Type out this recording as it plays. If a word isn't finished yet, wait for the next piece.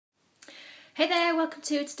Hey there, welcome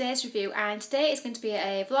to today's review, and today is going to be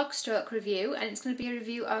a vlog stroke review, and it's going to be a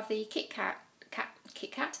review of the KitCam app,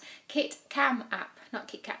 not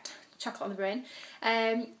KitKat, chocolate on the brain.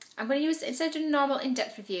 I'm going to use, instead of doing a normal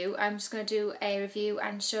in-depth review, I'm just going to do a review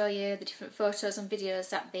and show you the different photos and videos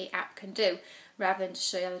that the app can do, rather than just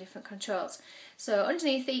show you all the different controls. So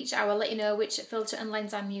underneath each I will let you know which filter and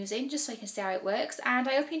lens I'm using, just so you can see how it works, and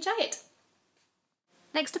I hope you enjoy it.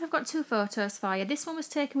 Next up I've got two photos for you. This one was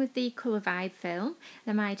taken with the Colour Vibe film,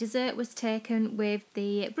 and my dessert was taken with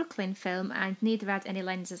the Brooklyn film, and neither had any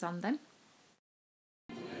lenses on them.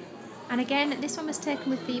 And again, this one was taken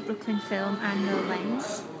with the Brooklyn film and no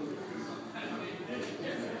lens.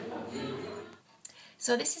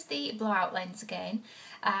 So this is the blowout lens again,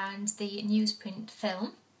 and the newsprint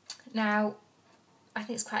film. Now, I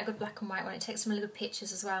think it's quite a good black and white one. It takes some really good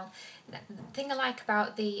pictures as well. The thing I like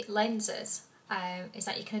about the lenses is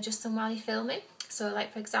that you can adjust them while you're filming. So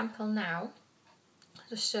like for example now, I'll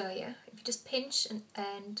just show you, if you just pinch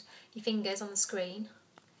and your fingers on the screen,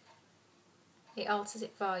 it alters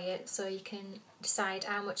it for you, so you can decide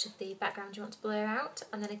how much of the background you want to blur out,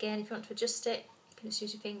 and then again if you want to adjust it, you can just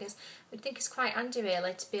use your fingers. I think it's quite handy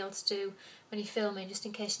really to be able to do when you're filming, just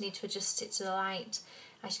in case you need to adjust it to the light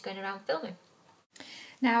as you're going around filming.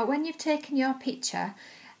 Now when you've taken your picture,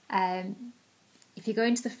 if you go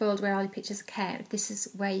into the folder where all your pictures are kept, this is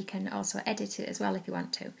where you can also edit it as well if you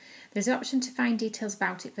want to. There's an option to find details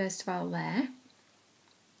about it first of all there,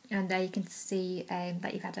 and there you can see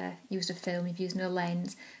that you've used a film, you've used no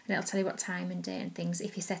lens, and it'll tell you what time and date and things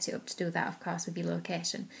if you set it up to do that, of course, with your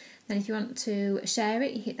location. Then if you want to share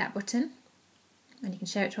it, you hit that button and you can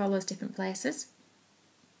share it to all those different places.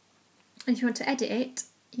 And if you want to edit it,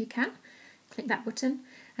 you can click that button,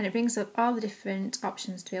 and it brings up all the different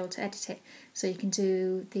options to be able to edit it. So you can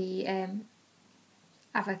do the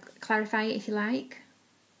clarify it if you like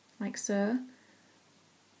so,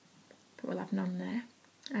 but we'll have none there.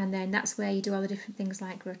 And then that's where you do all the different things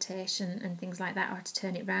like rotation and things like that, or to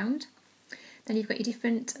turn it round. Then you've got your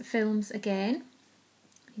different films again.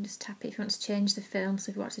 You can just tap it if you want to change the film, so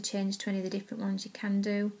if you want to change to any of the different ones you can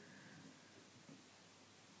do.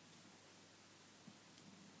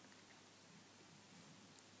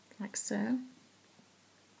 Like so. I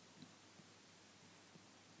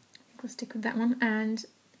think we'll stick with that one, and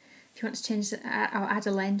if you want to change or add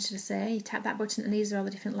a lens, should I say, you tap that button and these are all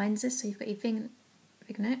the different lenses. So you've got your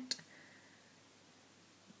vignette,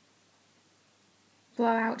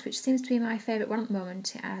 blowout, which seems to be my favourite one at the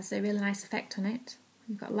moment. It has a really nice effect on it.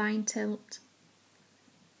 You've got line tilt,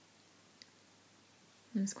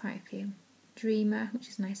 and there's quite a few. Dreamer, which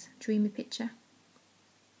is a nice dreamy picture.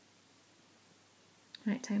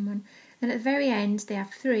 Right time one. Then at the very end they have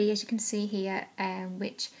three, as you can see here,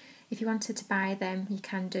 which if you wanted to buy them you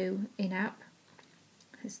can do in app.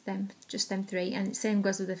 It's just them three, and the same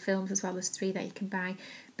goes with the films as well. There's three that you can buy,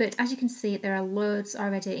 but as you can see there are loads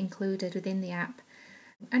already included within the app,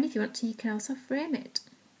 and if you want to you can also frame it.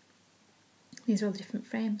 These are all the different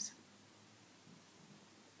frames,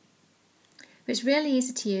 but it's really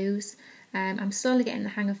easy to use. I'm slowly getting the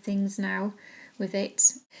hang of things now with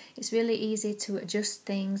it. It's really easy to adjust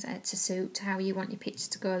things to suit how you want your picture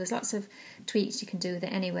to go. There's lots of tweaks you can do with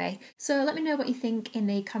it anyway. So let me know what you think in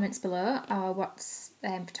the comments below, or what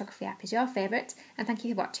photography app is your favourite, and thank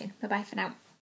you for watching. Bye bye for now.